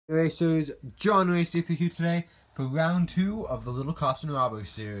Racers, JonRacer3 here today for round 2 of the Little Cops and Robbers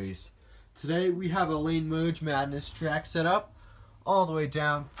series. Today we have a lane merge madness track set up all the way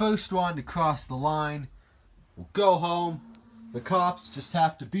down. First one to cross the line will go home. The cops just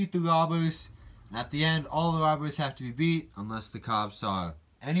have to beat the robbers. And at the end, all the robbers have to be beat unless the cops are.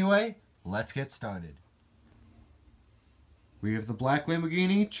 Anyway, let's get started. We have the black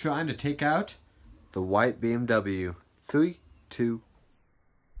Lamborghini trying to take out the white BMW. 3, 2,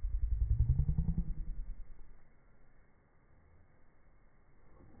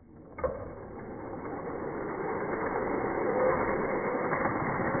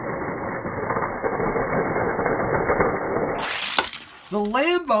 the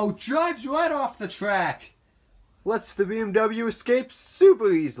Lambo drives right off the track. Lets the BMW escape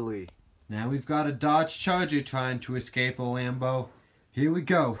super easily. Now we've got a Dodge Charger trying to escape a Lambo. Here we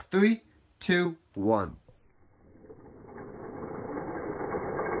go. 3, 2, 1.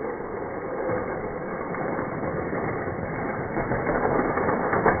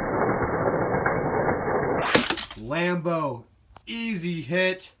 Lambo, easy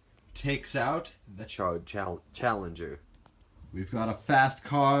hit, takes out the Challenger. We've got a fast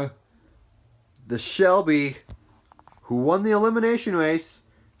car. The Shelby, who won the elimination race,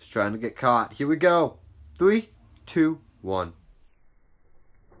 is trying to get caught. Here we go. 3, 2, 1.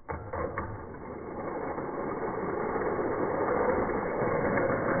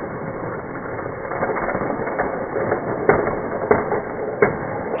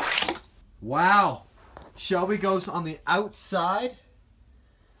 Wow. Shelby goes on the outside.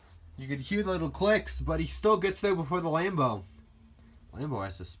 You could hear the little clicks, but he still gets there before the Lambo. Lambo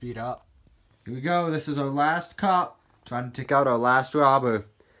has to speed up. Here we go. This is our last cop trying to take out our last robber.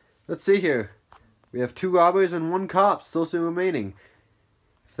 Let's see here. We have 2 robbers and 1 cop still remaining.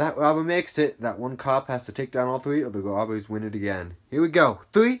 If that robber makes it, that 1 cop has to take down all 3 or the robbers win it again. Here we go.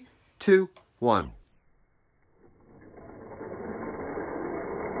 3, 2, 1.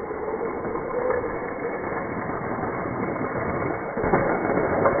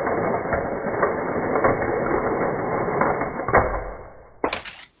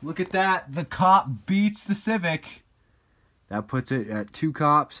 Look at that. The cop beats the Civic. That puts it at 2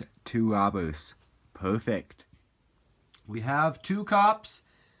 cops, 2 robbers. Perfect. We have 2 cops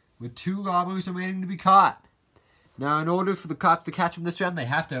with 2 robbers remaining to be caught. Now, in order for the cops to catch them this round, they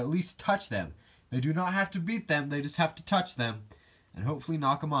have to at least touch them. They do not have to beat them. They just have to touch them and hopefully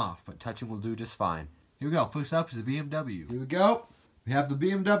knock them off. But touching will do just fine. Here we go. First up is the BMW. Here we go. We have the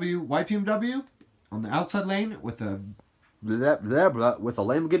BMW, white BMW, on the outside lane with a with a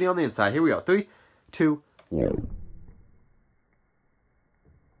Lamborghini on the inside. Here we go. 3, 2, 1.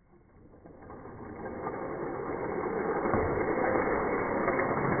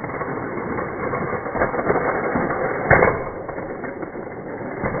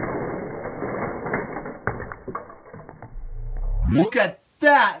 Look at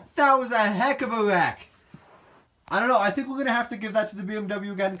that! That was a heck of a wreck! I don't know, I think we're going to have to give that to the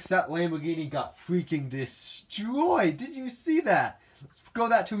BMW again because that Lamborghini got freaking destroyed. Did you see that? Let's go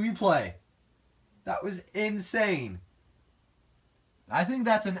that to replay. That was insane. I think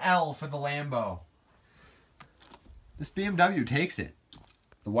that's an L for the Lambo. This BMW takes it.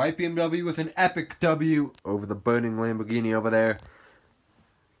 The white BMW with an epic W over the burning Lamborghini over there.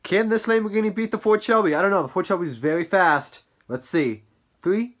 Can this Lamborghini beat the Ford Shelby? I don't know. The Ford Shelby is very fast. Let's see.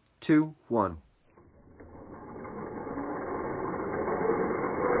 3, 2, 1.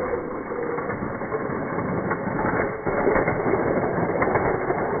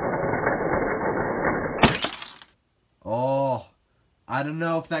 Oh, I don't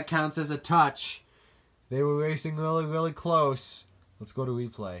know if that counts as a touch. They were racing really, really close. Let's go to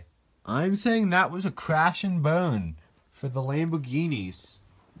replay. I'm saying that was a crash and burn for the Lamborghinis.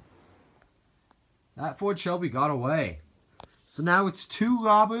 That Ford Shelby got away. So now it's 2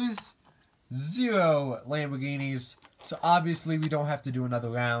 robbers, 0 Lamborghinis. So obviously we don't have to do another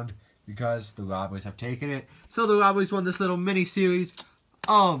round because the robbers have taken it. So the robbers won this little mini series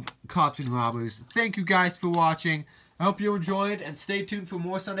of Cops and Robbers. Thank you guys for watching. I hope you enjoyed and stay tuned for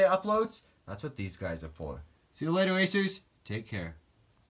more Sunday uploads. That's what these guys are for. See you later, racers. Take care.